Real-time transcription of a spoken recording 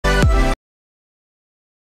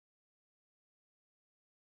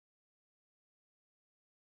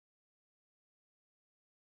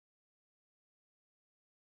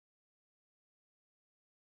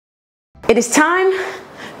It is time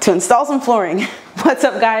to install some flooring. What's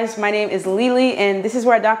up guys, my name is Lili and this is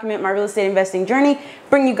where I document my real estate investing journey,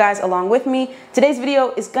 bring you guys along with me. Today's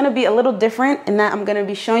video is gonna be a little different in that I'm gonna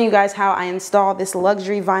be showing you guys how I install this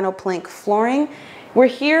luxury vinyl plank flooring. We're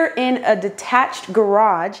here in a detached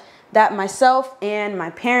garage that myself and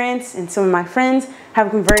my parents and some of my friends have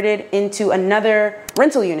converted into another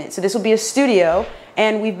rental unit. So this will be a studio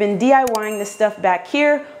and we've been DIYing this stuff back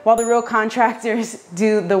here while the real contractors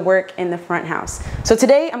do the work in the front house. So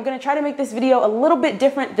today I'm gonna try to make this video a little bit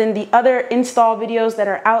different than the other install videos that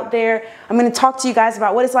are out there. I'm gonna talk to you guys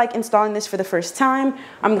about what it's like installing this for the first time.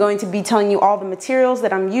 I'm going to be telling you all the materials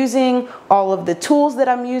that I'm using, all of the tools that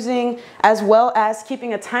I'm using, as well as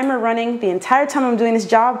keeping a timer running the entire time I'm doing this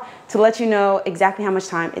job to let you know exactly how much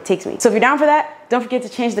time it takes me. So if you're down for that, don't forget to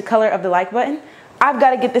change the color of the like button. I've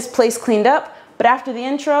got to get this place cleaned up. But after the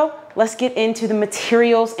intro, let's get into the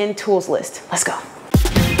materials and tools list. Let's go.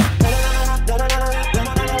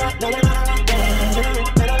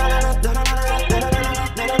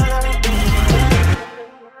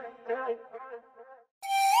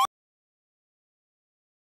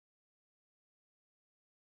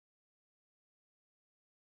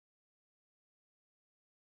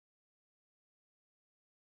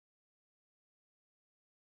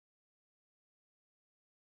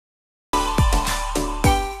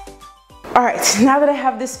 All right, now that I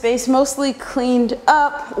have this space mostly cleaned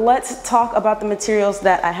up, let's talk about the materials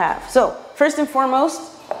that I have. So first and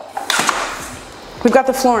foremost, we've got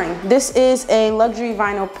the flooring. This is a luxury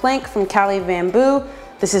vinyl plank from Cali Bamboo.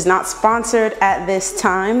 This is not sponsored at this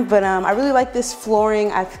time, but I really like this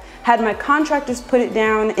flooring. I've had my contractors put it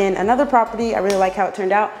down in another property. I really like how it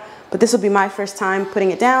turned out, but this will be my first time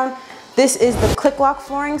putting it down. This is the click lock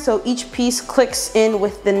flooring, so each piece clicks in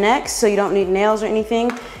with the next, so you don't need nails or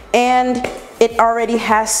anything. And it already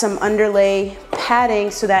has some underlay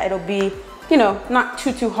padding so that it'll be, you know, not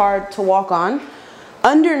too hard to walk on.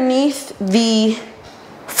 Underneath the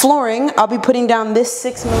flooring, I'll be putting down this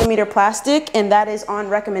 6mm plastic, and that is on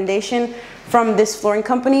recommendation from this flooring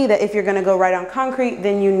company that if you're gonna go right on concrete,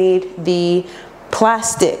 then you need the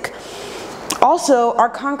plastic. Also, our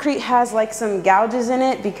concrete has like some gouges in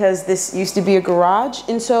it because this used to be a garage.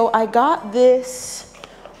 And so I got this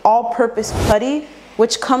all-purpose putty,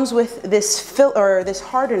 which comes with this this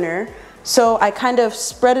hardener. So I kind of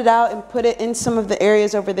spread it out and put it in some of the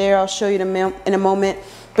areas over there. I'll show you in a moment.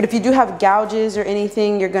 But if you do have gouges or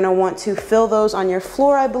anything, you're gonna want to fill those on your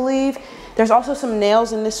floor, I believe. There's also some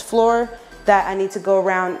nails in this floor that I need to go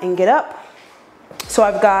around and get up. So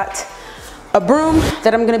I've got a broom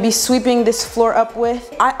that I'm gonna be sweeping this floor up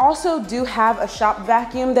with. I also do have a shop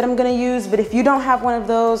vacuum that I'm gonna use, but if you don't have one of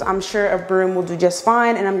those, I'm sure a broom will do just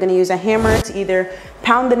fine, and I'm gonna use a hammer to either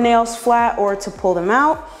pound the nails flat or to pull them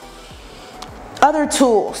out. Other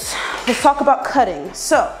tools, let's talk about cutting.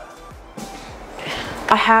 So,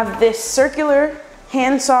 I have this circular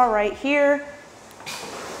handsaw right here.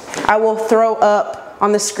 I will throw up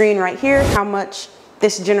on the screen right here how much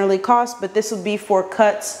this generally costs, but this will be for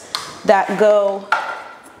cuts that go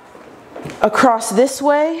across this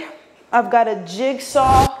way. I've got a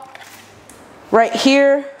jigsaw right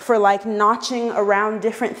here for like notching around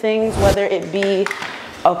different things, whether it be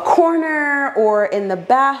a corner or in the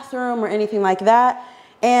bathroom or anything like that.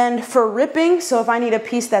 And for ripping, so if I need a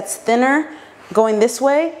piece that's thinner going this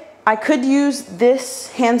way, I could use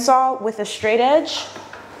this handsaw with a straight edge.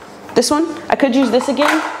 This one, I could use this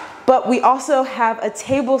again. But we also have a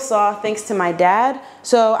table saw thanks to my dad.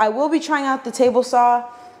 So I will be trying out the table saw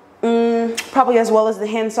probably as well as the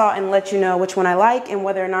handsaw and let you know which one I like and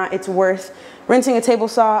whether or not it's worth renting a table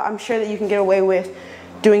saw. I'm sure that you can get away with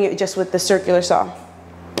doing it just with the circular saw.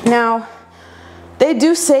 Now, they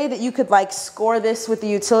do say that you could like score this with the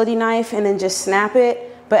utility knife and then just snap it.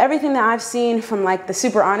 But everything that I've seen from like the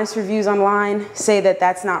super honest reviews online say that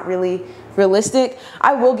that's not really realistic.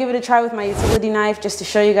 I will give it a try with my utility knife just to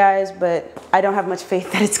show you guys, but I don't have much faith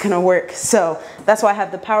that it's gonna work. So that's why I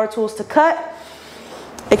have the power tools to cut,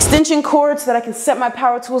 extension cords so that I can set my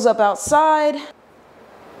power tools up outside,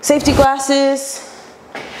 safety glasses,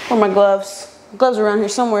 or my gloves. Gloves are around here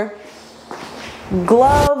somewhere.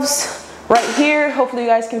 Gloves. Right here, hopefully you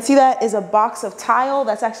guys can see that, is a box of tile.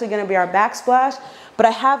 That's actually gonna be our backsplash. But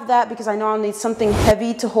I have that because I know I'll need something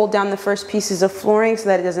heavy to hold down the first pieces of flooring so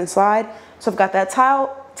that it doesn't slide. So I've got that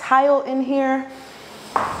tile in here.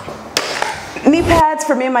 Knee pads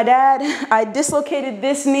for me and my dad. I dislocated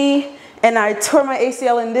this knee and I tore my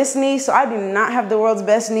ACL in this knee, so I do not have the world's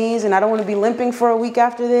best knees and I don't want to be limping for a week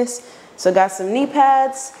after this. So I got some knee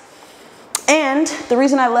pads. And the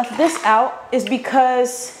reason I left this out is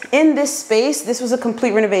because in this space, this was a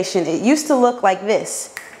complete renovation. It used to look like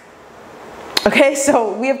this. Okay,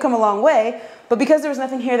 so we have come a long way, but because there was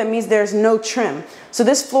nothing here, that means there's no trim. So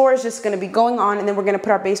this floor is just gonna be going on, and then we're gonna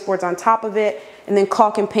put our baseboards on top of it and then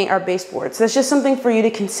caulk and paint our baseboards. So that's just something for you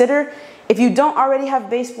to consider. If you don't already have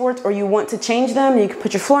baseboards or you want to change them, you can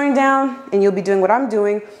put your flooring down and you'll be doing what I'm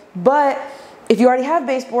doing. But if you already have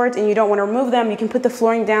baseboards and you don't want to remove them, you can put the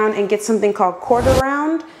flooring down and get something called quarter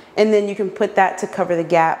round, and then you can put that to cover the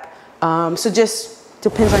gap. So just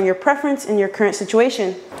depends on your preference and your current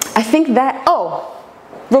situation. I think that, oh,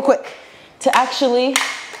 real quick, to actually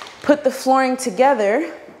put the flooring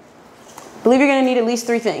together, I believe you're gonna need at least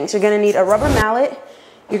 3 things. You're gonna need a rubber mallet,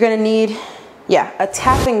 you're gonna need, a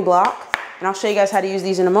tapping block, and I'll show you guys how to use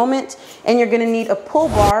these in a moment. And you're gonna need a pull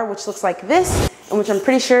bar, which looks like this, and which I'm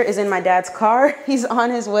pretty sure is in my dad's car. He's on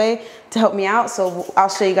his way to help me out, so I'll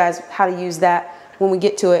show you guys how to use that when we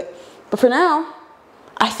get to it. But for now,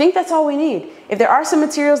 I think that's all we need. If there are some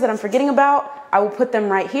materials that I'm forgetting about, I will put them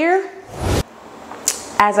right here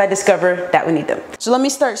as I discover that we need them. So let me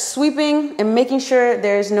start sweeping and making sure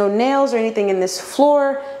there's no nails or anything in this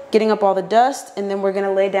floor, getting up all the dust, and then we're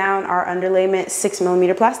gonna lay down our underlayment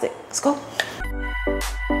 6mm plastic. Let's go.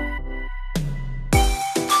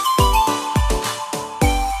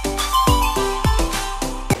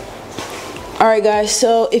 All right guys,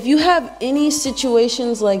 so if you have any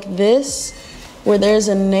situations like this where there's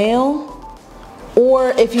a nail,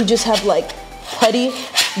 or if you just have like putty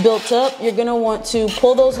built up, you're gonna want to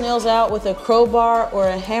pull those nails out with a crowbar or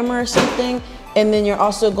a hammer or something, and then you're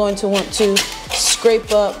also going to want to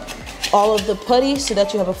scrape up all of the putty so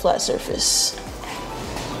that you have a flat surface.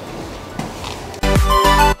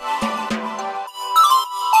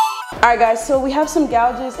 All right guys, so we have some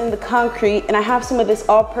gouges in the concrete, and I have some of this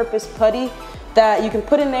all-purpose putty that you can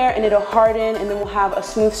put in there and it'll harden, and then we'll have a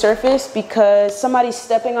smooth surface, because somebody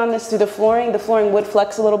stepping on this through the flooring would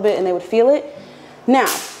flex a little bit and they would feel it. Now,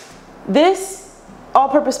 this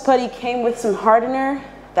all-purpose putty came with some hardener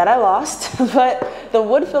that I lost, but the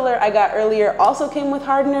wood filler I got earlier also came with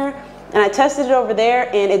hardener, and I tested it over there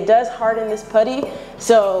and it does harden this putty,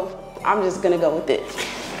 so I'm just gonna go with it.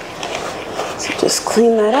 So just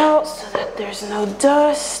clean that out so that there's no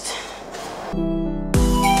dust.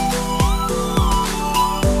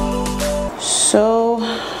 So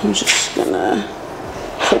I'm just gonna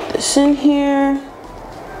put this in here.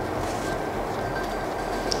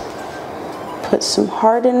 Put some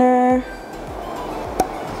hardener.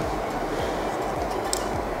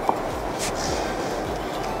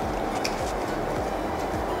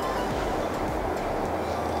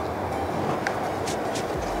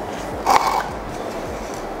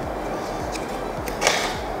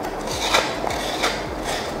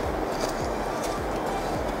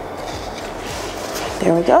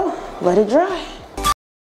 There we go, let it dry.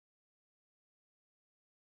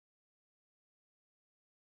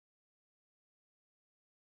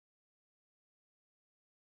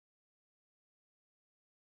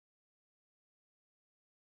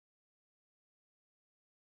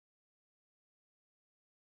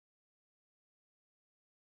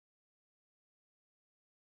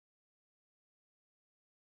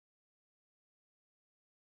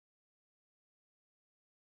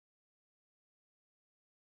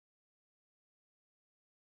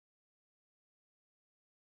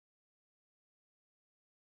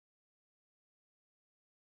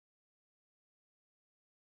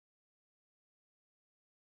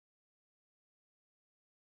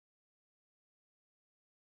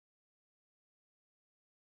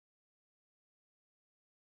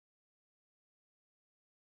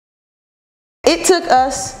 It took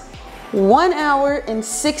us 1 hour and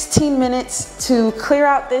 16 minutes to clear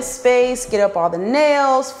out this space, get up all the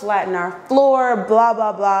nails, flatten our floor, blah,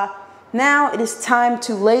 blah, blah. Now it is time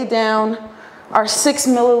to lay down our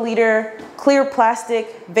 6ml clear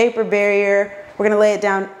plastic vapor barrier. We're gonna lay it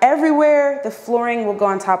down everywhere. The flooring will go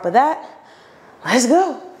on top of that. Let's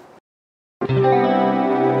go.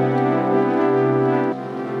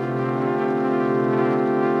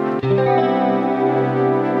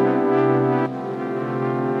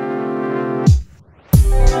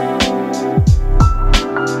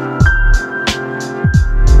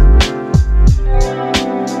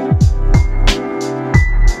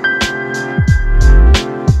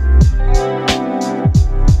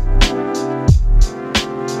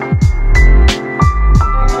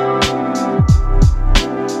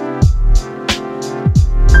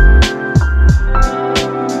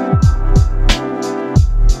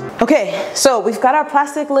 Okay, so we've got our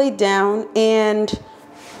plastic laid down, and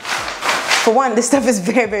for one, this stuff is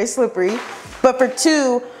very, very slippery. But for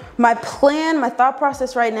two, my thought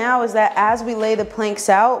process right now is that as we lay the planks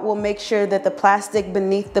out, we'll make sure that the plastic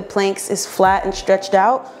beneath the planks is flat and stretched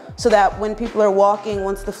out, so that when people are walking,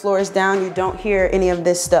 once the floor is down, you don't hear any of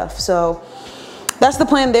this stuff. So that's the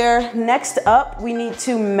plan there. Next up, we need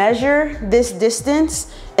to measure this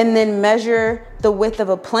distance and then measure the width of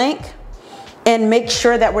a plank and make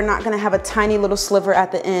sure that we're not gonna have a tiny little sliver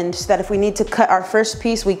at the end, so that if we need to cut our first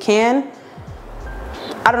piece, we can.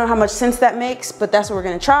 I don't know how much sense that makes, but that's what we're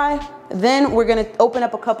gonna try. Then we're gonna open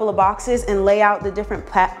up a couple of boxes and lay out the different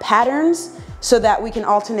patterns so that we can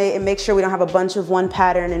alternate and make sure we don't have a bunch of one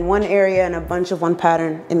pattern in one area and a bunch of one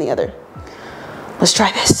pattern in the other. Let's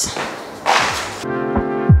try this.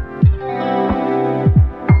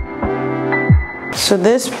 So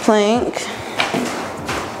this plank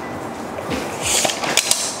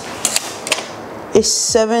is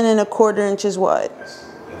 7¼ inches wide.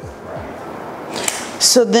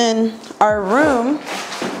 So then our room,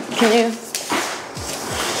 can you?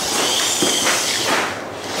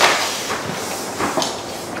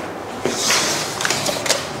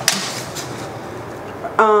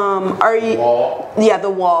 Are you? Wall? Yeah, the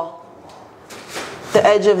wall. The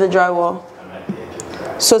edge of the drywall.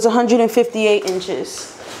 So it's 158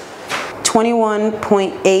 inches.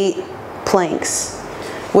 21.8 planks,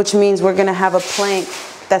 which means we're gonna have a plank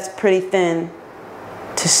that's pretty thin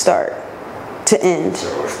to start to end.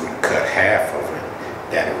 So if we cut half of it,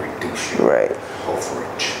 that'll reduce your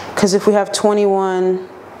overage. Because if we have 21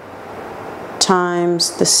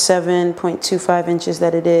 times the 7.25 inches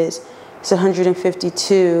that it is, it's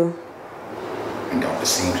 152. And don't the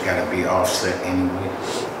seams gotta be offset anyway?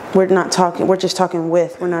 We're not talking, we're just talking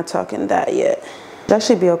width. We're not talking that yet. That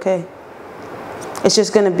should be okay. It's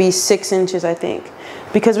just gonna be 6 inches, I think.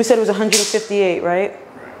 Because we said it was 158, right?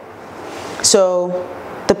 So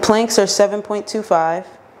the planks are 7.25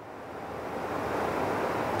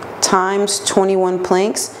 times 21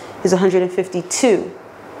 planks is 152.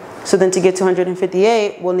 So then to get to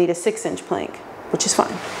 158, we'll need a 6-inch plank, which is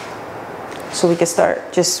fine. So we can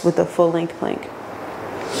start just with the full length plank.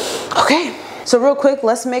 Okay, so real quick,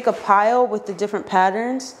 let's make a pile with the different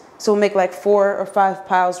patterns. So we'll make like 4 or 5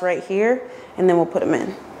 piles right here, and then we'll put them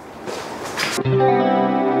in.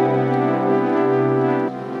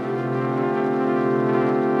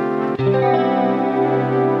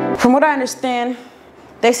 From what I understand,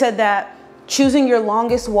 they said that choosing your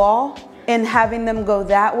longest wall and having them go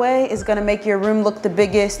that way is gonna make your room look the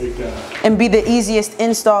biggest and be the easiest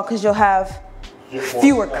install because you'll have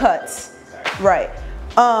fewer cuts. Right.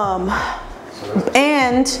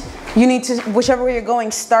 And you need to, whichever way you're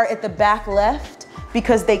going, start at the back left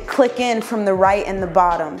because they click in from the right and the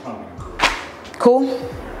bottom. Cool? All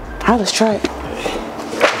right, let's try it.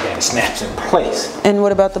 Yeah, it snaps in place. And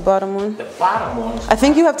what about the bottom one? The bottom one? I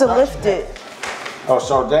think you have to lift it. Oh,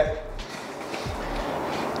 so that?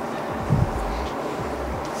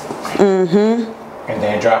 Mm-hmm. And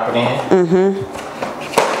then drop it in? Mm-hmm.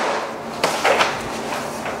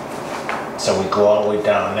 So we go all the way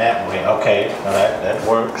down that way. Okay, well that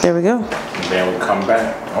works. There we go. And then we come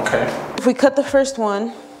back. Okay. If we cut the first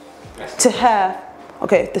one to half,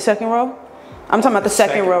 okay, the second row? I'm talking about the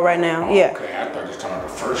second row right now. Oh, yeah. Okay, I thought you were talking about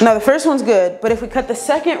the first. No, the first one's good, but if we cut the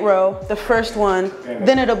second row, the first one,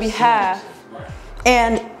 then it'll be half.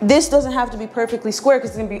 And this doesn't have to be perfectly square because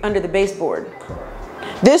it's gonna be under the baseboard. Correct.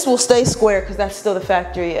 This will stay square because that's still the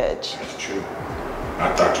factory edge. That's true. I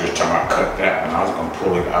thought you were talking about cut that and I was gonna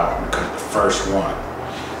pull it out and cut the first one.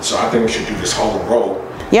 So I think we should do this whole row.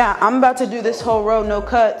 Yeah, I'm about to do this whole row, no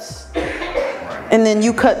cuts. Right. And then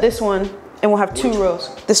you cut this one and we'll have 2 rows.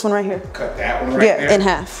 This one right here. Cut that one right there? Yeah, in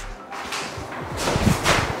half.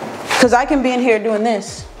 Because I can be in here doing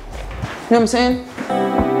this. You know what I'm saying?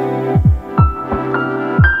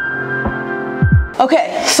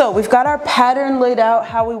 Okay, so we've got our pattern laid out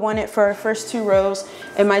how we want it for our first 2 rows.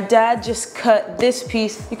 And my dad just cut this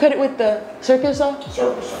piece. You cut it with the circular saw?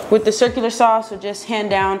 Circular saw. With the circular saw, so just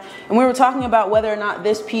hand down. And we were talking about whether or not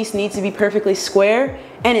this piece needs to be perfectly square.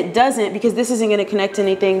 And it doesn't, because this isn't gonna connect to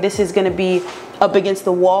anything. This is gonna be up against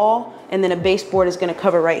the wall, and then a baseboard is gonna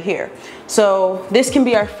cover right here. So this can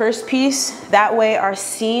be our first piece. That way our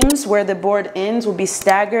seams where the board ends will be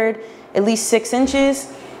staggered at least 6 inches.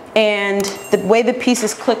 And the way the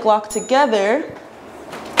pieces click lock together,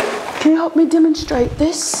 can you help me demonstrate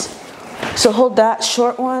this? So hold that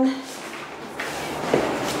short one.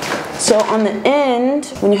 So on the end,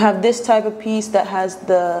 when you have this type of piece that has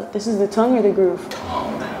the, this is the tongue or the groove?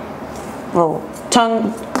 Oh,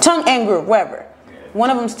 tongue and groove, whatever. One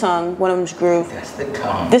of them's tongue, one of them's groove. That's the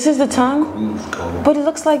tongue. This is the tongue? Groove goes. But it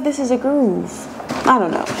looks like this is a groove. I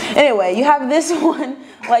don't know. Anyway, you have this one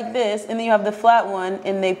like this, and then you have the flat one,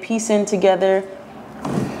 and they piece in together.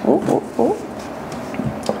 Ooh, ooh, ooh.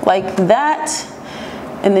 Like that.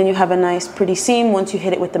 and then you have a nice pretty seam once you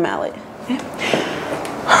hit it with the mallet. Okay.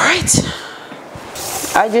 All right,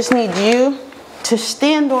 I just need you to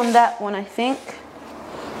stand on that one, I think.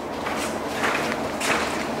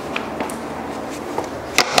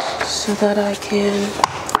 So that I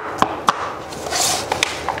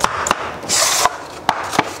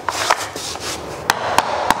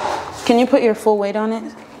can you put your full weight on it?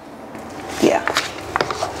 Yeah.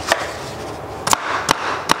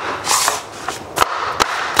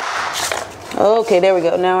 Okay, there we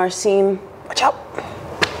go. Now our seam, watch out.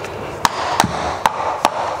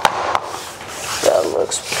 That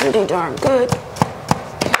looks pretty darn good.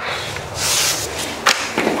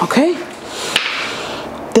 Okay.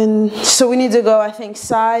 Then, so we need to go, I think,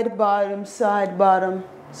 side, bottom, side, bottom,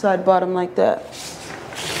 side, bottom, like that.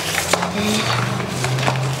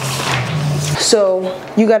 So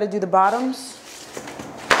you got to do the bottoms.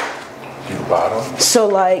 Do the bottom? So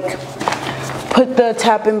like, put the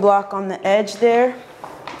tapping block on the edge there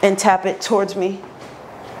and tap it towards me.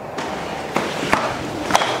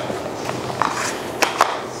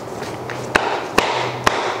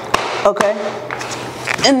 Okay.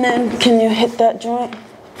 And then can you hit that joint?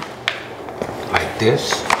 Like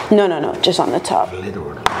this? No, no, no, just on the top.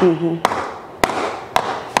 Literally. Mm-hmm.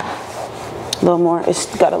 A little more, it's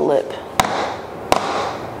got a lip.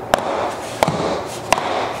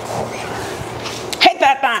 Hit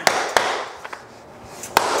that thing.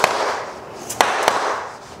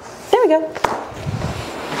 There we go.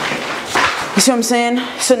 You see what I'm saying?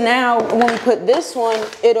 So now when we put this one,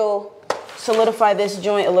 it'll solidify this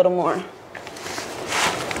joint a little more.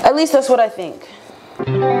 At least that's what I think.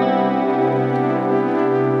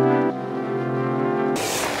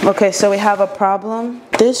 Okay, so we have a problem.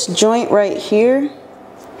 This joint right here,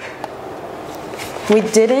 we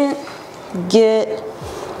didn't get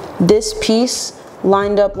this piece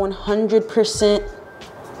lined up 100%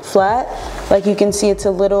 flat. Like you can see, it's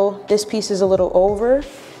a little, this piece is a little over.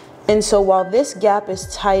 And so while this gap is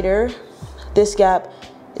tighter, this gap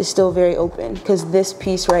is still very open because this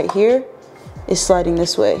piece right here is sliding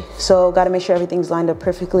this way. So got to make sure everything's lined up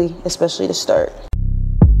perfectly, especially to start.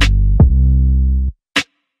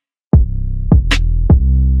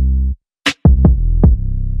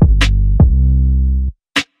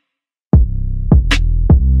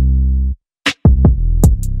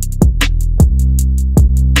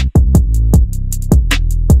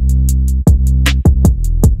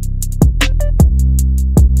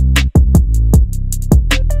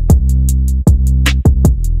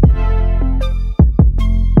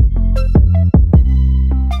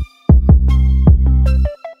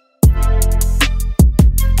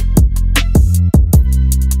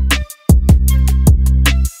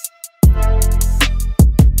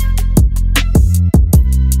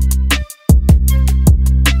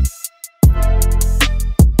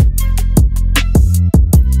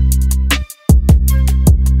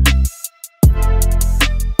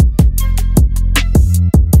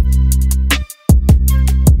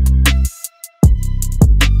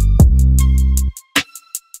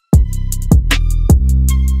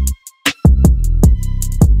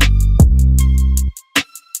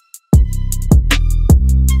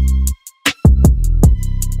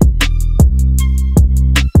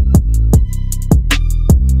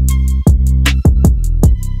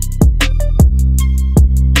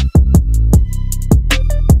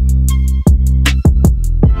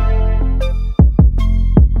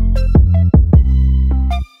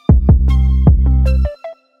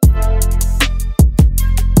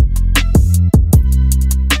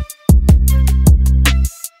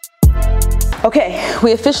 Okay,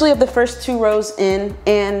 we officially have the first 2 rows in,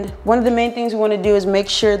 and one of the main things we want to do is make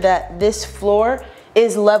sure that this floor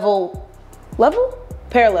is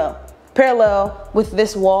parallel with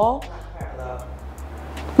this wall. Parallel.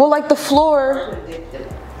 Well, like the floor, Perpendicular.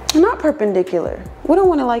 not perpendicular. We don't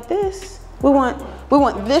want it like this. We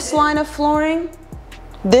want this line of flooring,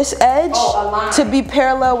 this edge to be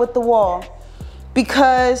parallel with the wall.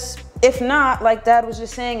 Because if not, like Dad was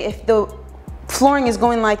just saying, if the flooring is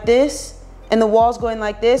going like this and the wall's going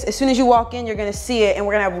like this, as soon as you walk in, you're gonna see it and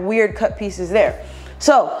we're gonna have weird cut pieces there.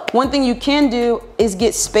 So one thing you can do is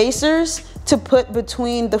get spacers to put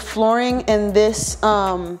between the flooring and this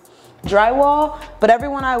drywall, but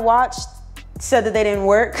everyone I watched said that they didn't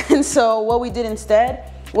work. And so what we did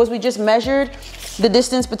instead was we just measured the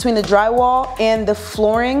distance between the drywall and the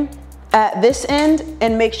flooring at this end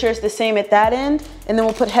and make sure it's the same at that end. And then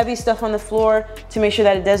we'll put heavy stuff on the floor to make sure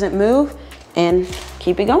that it doesn't move and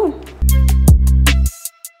keep it going.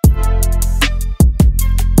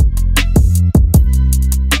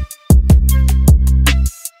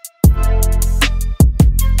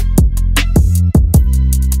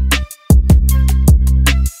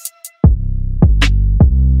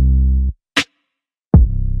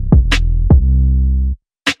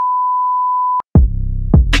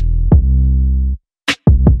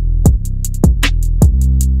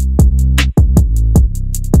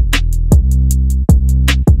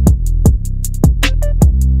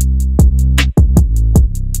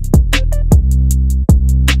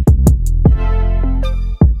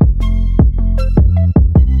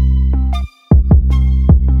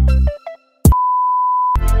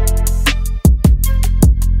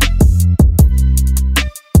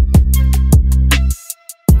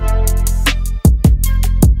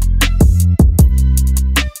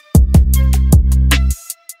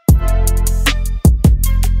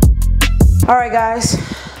 right, guys,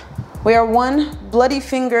 we are 1 bloody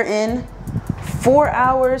finger in, 4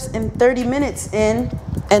 hours and 30 minutes in,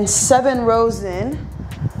 and 7 rows in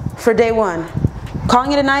for day 1.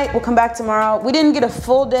 Calling it a night. We'll come back tomorrow. We didn't get a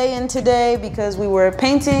full day in today because we were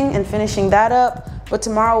painting and finishing that up, but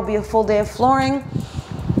tomorrow will be a full day of flooring.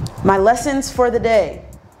 My lessons for the day: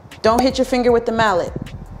 don't hit your finger with the mallet.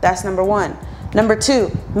 That's number 1. Number 2,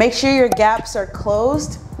 make sure your gaps are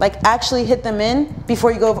closed. Like, actually hit them in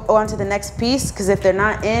before you go on to the next piece, because if they're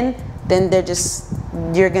not in, then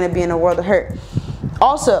you're gonna be in a world of hurt.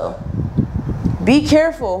 Also, be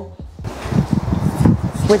careful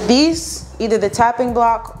with these, either the tapping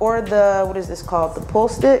block or the, what is this called? The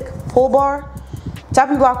pull bar.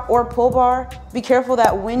 Tapping block or pull bar. Be careful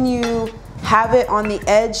that when you have it on the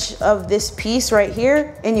edge of this piece right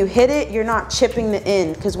here and you hit it, you're not chipping the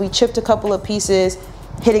end, because we chipped a couple of pieces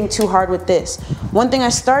hitting too hard with this. One thing I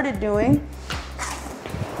started doing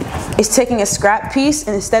is taking a scrap piece,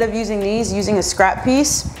 and instead of using these, using a scrap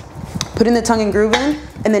piece, putting the tongue and groove in,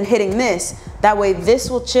 and then hitting this. That way this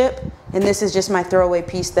will chip, and this is just my throwaway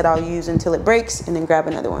piece that I'll use until it breaks, and then grab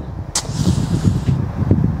another one.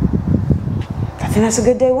 I think that's a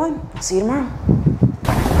good day 1. I'll see you tomorrow.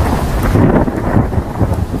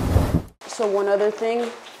 So one other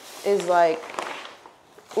thing is, like,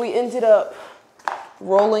 we ended up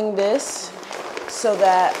rolling this so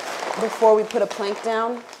that before we put a plank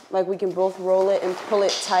down, like, we can both roll it and pull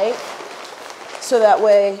it tight, so that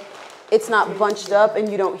way it's not bunched up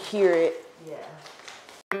and you don't hear it. Yeah.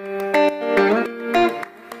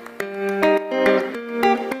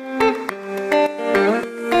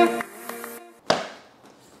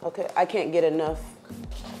 Okay, I can't get enough.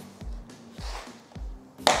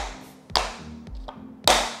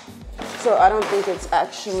 So I don't think it's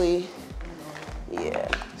actually, yeah.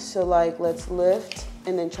 So, like, let's lift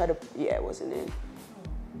and then try to, yeah, it wasn't in.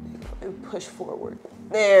 And push forward.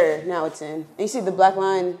 There, now it's in. And you see the black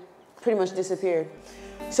line pretty much disappeared.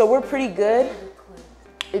 So we're pretty good.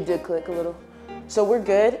 It did click a little. So we're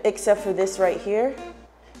good, except for this right here.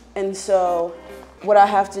 And so what I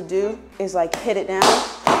have to do is, like, hit it down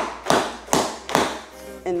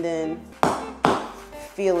and then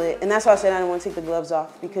feel it. And that's why I said I don't want to take the gloves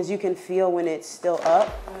off, because you can feel when it's still up.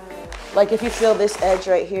 Like, if you feel this edge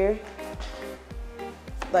right here,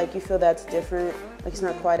 like, you feel that's different. Like, it's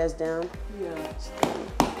not quite as down. Yeah.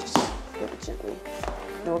 Just feel it gently.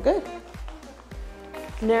 And we're good.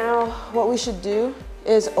 Now, what we should do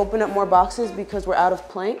is open up more boxes, because we're out of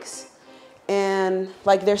planks. And,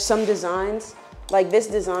 like, there's some designs, like this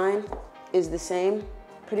design is the same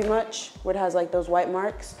pretty much, where it has, like, those white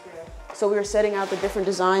marks. Yeah. So we were setting out the different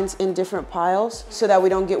designs in different piles so that we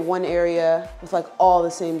don't get one area with, like, all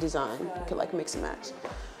the same design. We could, like, mix and match.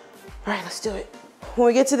 All right, let's do it. When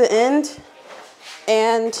we get to the end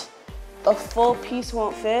and a full piece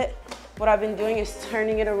won't fit, what I've been doing is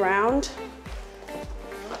turning it around.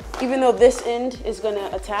 Even though this end is gonna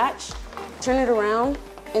attach, turn it around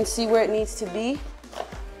and see where it needs to be,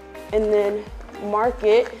 and then mark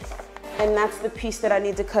it, and that's the piece that I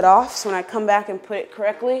need to cut off. So when I come back and put it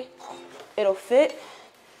correctly, it'll fit.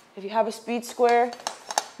 If you have a speed square,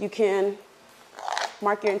 you can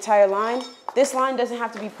mark your entire line. This line doesn't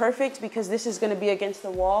have to be perfect, because this is gonna be against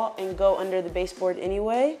the wall and go under the baseboard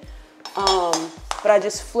anyway. But I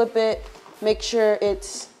just flip it, make sure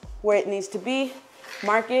it's where it needs to be,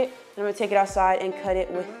 mark it, and I'm gonna take it outside and cut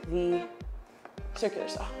it with the circular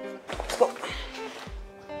saw. Let's go.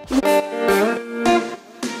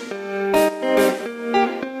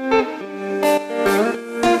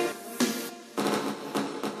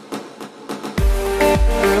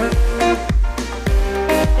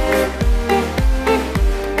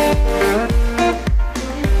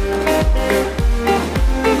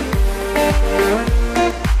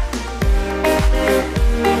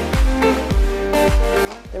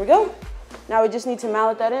 Now we just need to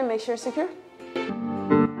mallet that in, make sure it's secure.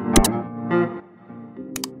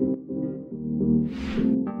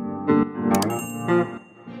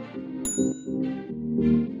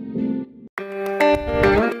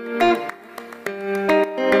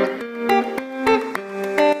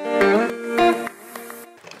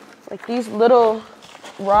 Like, these little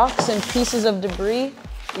rocks and pieces of debris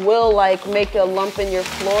will, like, make a lump in your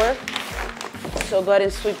floor. So go ahead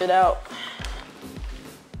and sweep it out.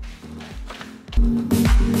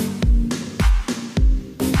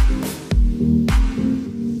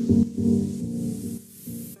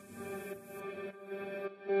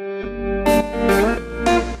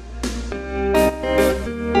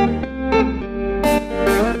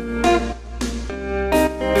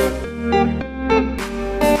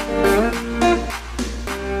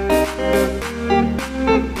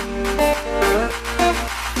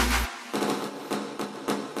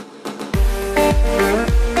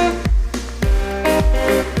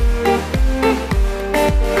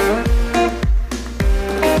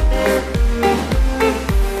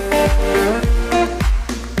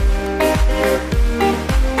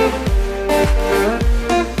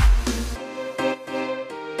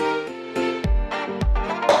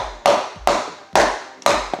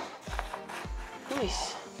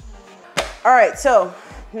 right, so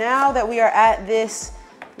now that we are at this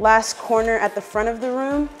last corner at the front of the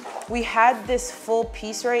room, we had this full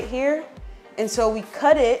piece right here. And so we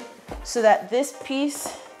cut it so that this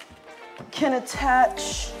piece can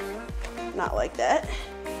attach, not like that.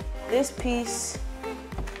 This piece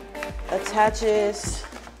attaches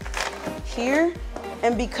here.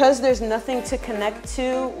 And because there's nothing to connect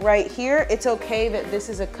to right here, it's okay that this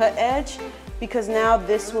is a cut edge, because now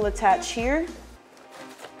this will attach here.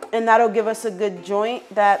 And that'll give us a good joint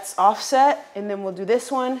that's offset. And then we'll do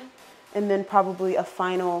this one, and then probably a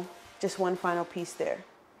final, just one final piece there.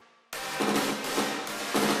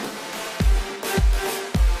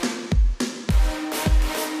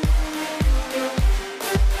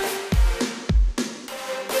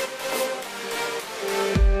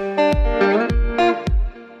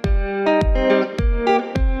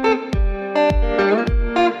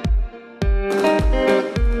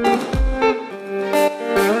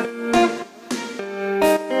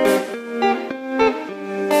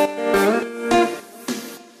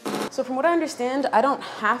 So from what I understand, I don't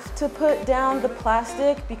have to put down the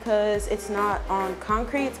plastic because it's not on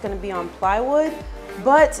concrete, it's gonna be on plywood.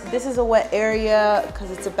 But this is a wet area because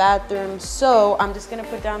it's a bathroom, so I'm just gonna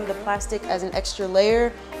put down the plastic as an extra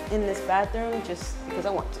layer in this bathroom just because I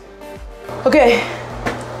want to. Okay,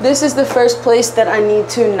 this is the first place that I need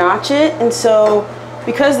to notch it. And so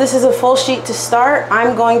because this is a full sheet to start,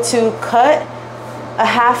 I'm going to cut a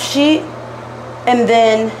half sheet and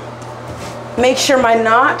then make sure my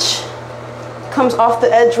notch comes off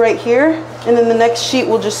the edge right here, and then the next sheet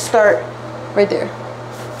will just start right there.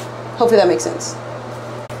 Hopefully that makes sense.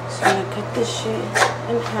 So I'm gonna cut this sheet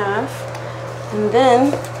in half, and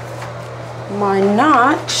then my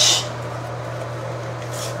notch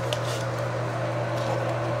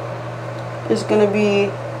is gonna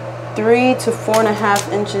be 3 to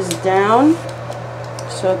 4.5 inches down.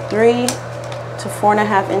 So 3 to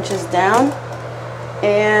 4.5 inches down,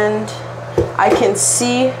 and I can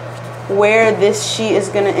see where this sheet is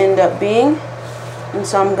gonna end up being. And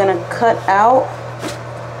so I'm gonna cut out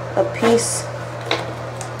a piece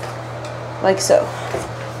like so.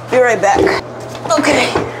 Be right back.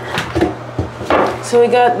 Okay, so we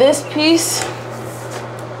got this piece.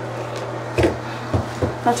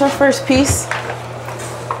 That's our first piece.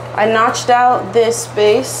 I notched out this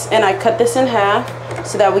space and I cut this in half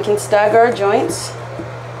so that we can stagger our joints.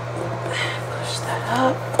 Push that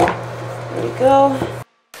up. There we go.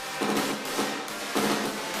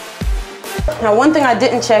 Now, one thing I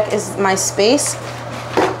didn't check is my space,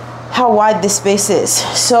 how wide this space is.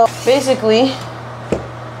 So basically,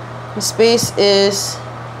 the space is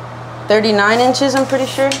 39 inches, I'm pretty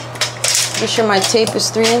sure. Pretty sure my tape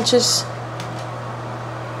is 3 inches.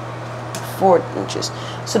 4 inches.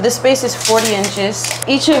 So this space is 40 inches.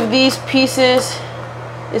 Each of these pieces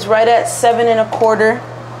is right at 7 1/4.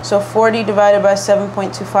 So 40 divided by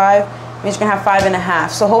 7.25 means you're gonna have 5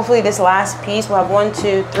 1/2. So hopefully this last piece will have 1,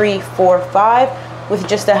 2, 3, 4, 5 with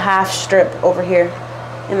just a half strip over here.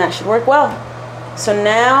 And that should work well. So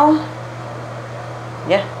now,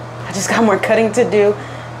 yeah, I just got more cutting to do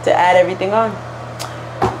to add everything on.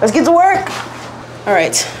 Let's get to work. All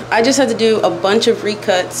right, I just had to do a bunch of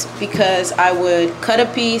recuts because I would cut a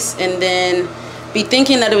piece and then be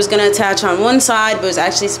thinking that it was gonna attach on one side, but it was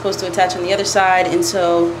actually supposed to attach on the other side. And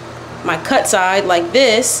so my cut side, like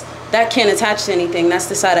this, that can't attach to anything. That's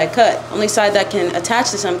the side I cut. Only side that can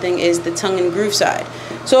attach to something is the tongue and groove side.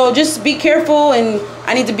 So just be careful, and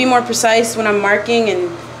I need to be more precise when I'm marking, and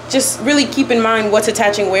just really keep in mind what's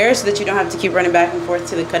attaching where so that you don't have to keep running back and forth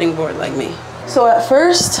to the cutting board like me. So at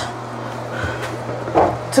first,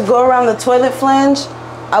 to go around the toilet flange,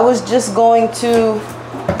 I was just going to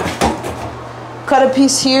cut a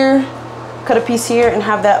piece here, and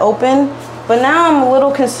have that open. But now I'm a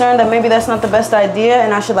little concerned that maybe that's not the best idea,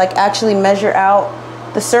 and I should like actually measure out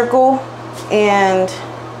the circle and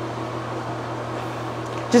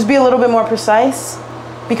just be a little bit more precise.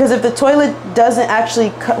 Because if the toilet doesn't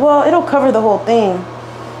actually well, it'll cover the whole thing.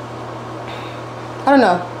 I don't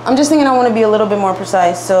know. I'm just thinking I want to be a little bit more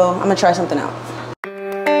precise, so I'm gonna try something out.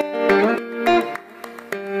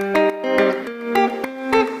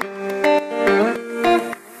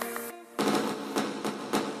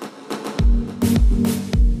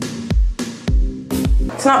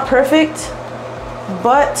 It's not perfect,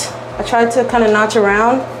 but I tried to kind of notch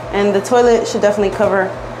around, and the toilet should definitely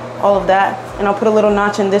cover all of that. And I'll put a little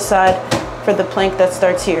notch in this side for the plank that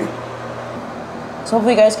starts here. So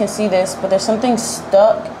hopefully you guys can see this, but there's something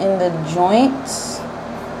stuck in the joints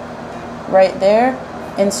right there.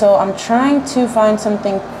 And so I'm trying to find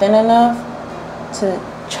something thin enough to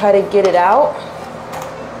try to get it out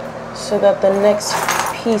so that the next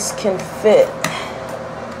piece can fit.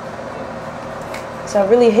 So I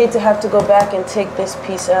really hate to have to go back and take this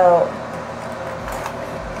piece out.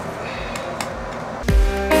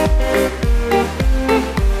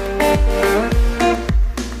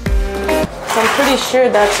 So I'm pretty sure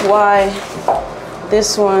that's why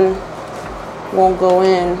this one won't go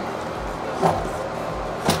in.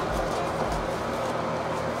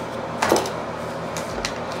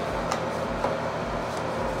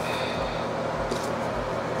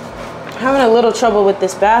 I'm having a little trouble with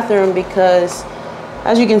this bathroom because,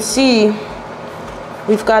 as you can see,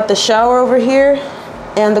 we've got the shower over here,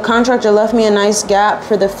 and the contractor left me a nice gap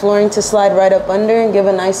for the flooring to slide right up under and give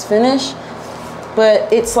a nice finish.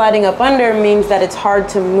 But it sliding up under means that it's hard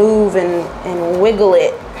to move and wiggle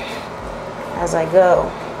it as I go.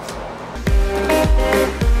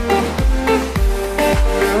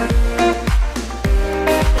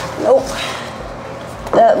 Nope.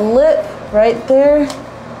 That lip right there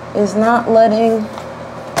is not letting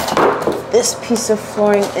this piece of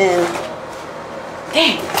flooring in.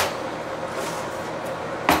 Dang.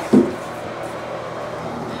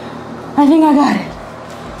 I think I got it.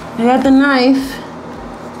 I got the knife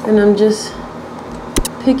and I'm just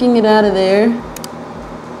picking it out of there.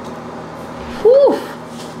 Whew.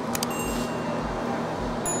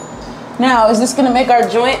 Now, is this gonna make our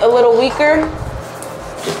joint a little weaker?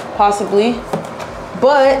 Possibly,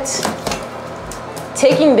 but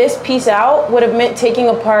taking this piece out would have meant taking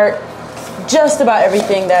apart just about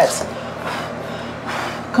everything that's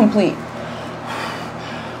complete.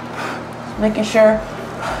 Making sure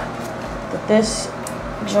that this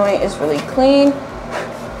joint is really clean.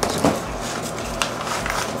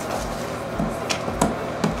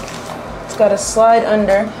 It's got to slide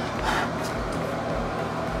under.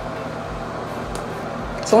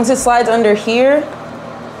 So once it slides under here,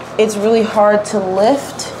 it's really hard to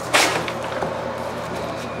lift.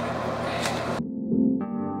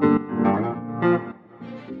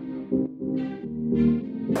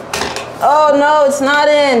 Oh no, it's not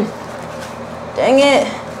in. Dang it.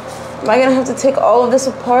 Am I gonna have to take all of this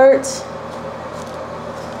apart?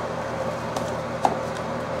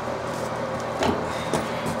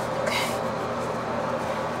 Okay.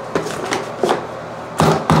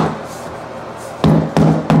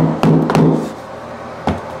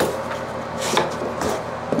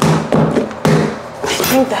 I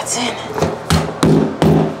think that's in.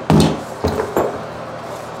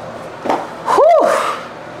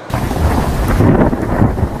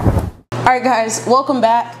 All right guys, welcome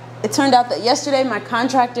back. It turned out that yesterday my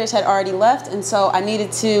contractors had already left, and so I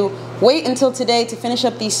needed to wait until today to finish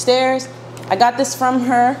up these stairs. I got this from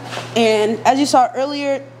her, and as you saw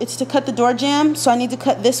earlier, it's to cut the door jamb, so I need to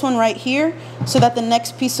cut this one right here so that the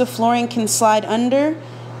next piece of flooring can slide under,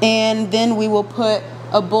 and then we will put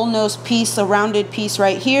a bullnose piece, a rounded piece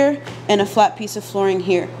right here, and a flat piece of flooring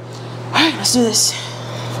here. All right, let's do this.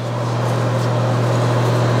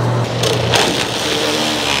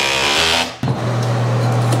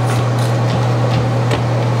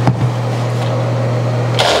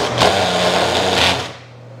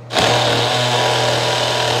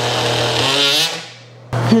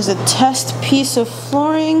 Here's a test piece of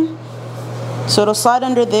flooring. So it'll slide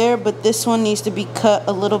under there, but this one needs to be cut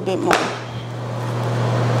a little bit more.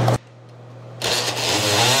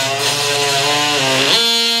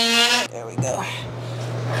 There we go.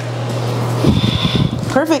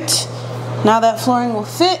 Perfect. Now that flooring will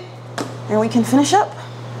fit and we can finish up.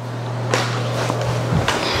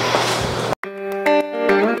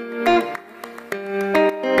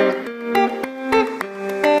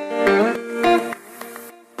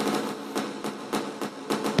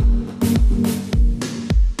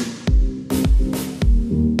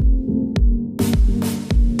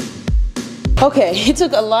 Okay, it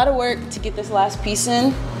took a lot of work to get this last piece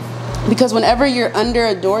in, because whenever you're under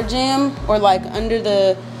a door jamb or like under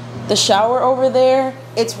the shower over there,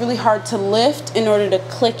 it's really hard to lift in order to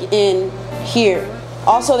click in here.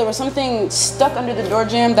 Also, there was something stuck under the door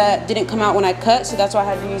jamb that didn't come out when I cut, so that's why I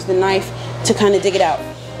had to use the knife to kind of dig it out.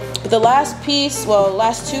 But the last piece, well, the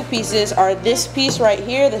last two pieces are this piece right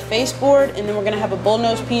here, the face board, and then we're gonna have a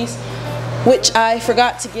bullnose piece, which I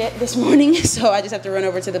forgot to get this morning, so I just have to run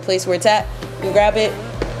over to the place where it's at and grab it.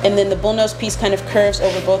 And then the bullnose piece kind of curves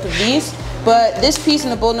over both of these, but this piece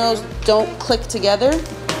and the bullnose don't click together.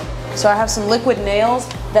 So I have some liquid nails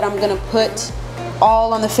that I'm gonna put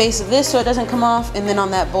all on the face of this so it doesn't come off, and then on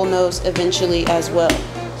that bullnose eventually as well. So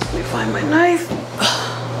let me find my knife.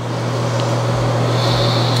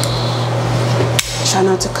 Try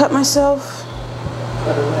not to cut myself.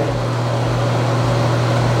 Cut away.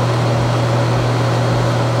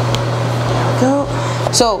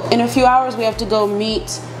 So So in a few hours, we have to go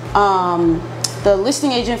meet the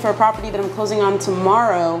listing agent for a property that I'm closing on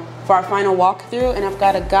tomorrow for our final walkthrough. And I've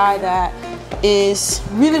got a guy that is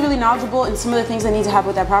really, really knowledgeable in some of the things I need to have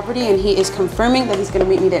with that property, and he is confirming that he's gonna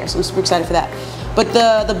meet me there. So I'm super excited for that. But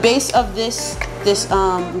the base of this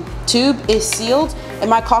tube is sealed, and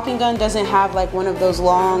my caulking gun doesn't have like one of those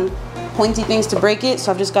long pointy things to break it.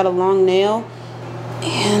 So I've just got a long nail,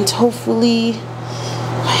 and hopefully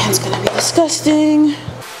my hand's gonna be disgusting.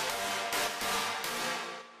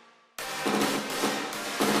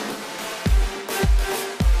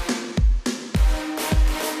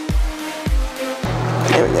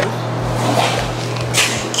 There we go.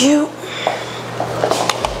 Thank you.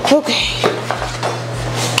 Okay.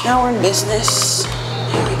 Now we're in business.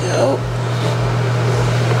 There we go.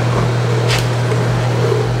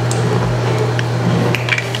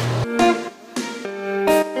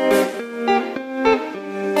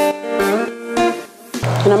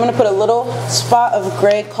 And I'm gonna put a little spot of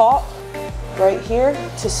gray caulk right here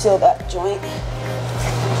to seal that joint.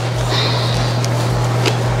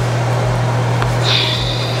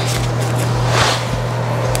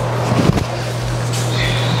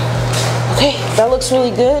 Okay, that looks really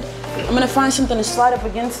good. I'm gonna find something to slide up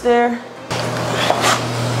against there.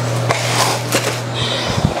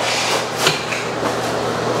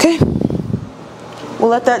 Okay, we'll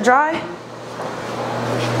let that dry.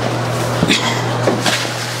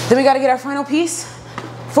 Then we gotta get our final piece.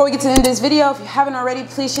 Before we get to the end of this video, if you haven't already,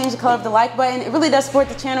 please change the color of the like button. It really does support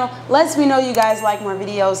the channel. Lets me know you guys like more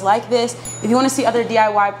videos like this. If you wanna see other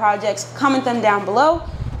DIY projects, comment them down below.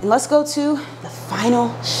 And let's go to the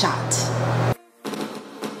final shot.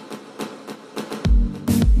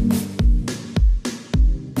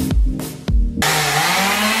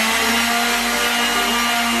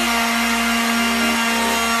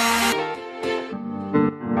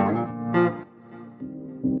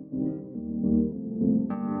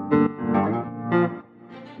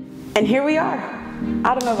 And here we are.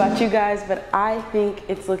 I don't know about you guys, but I think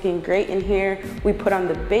it's looking great in here. We put on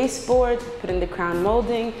the baseboards, put in the crown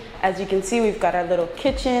molding. As you can see, we've got our little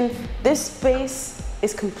kitchen. This space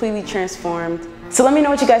is completely transformed. So let me know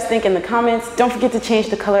what you guys think in the comments. Don't forget to change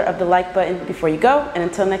the color of the like button before you go. And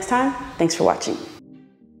until next time, thanks for watching.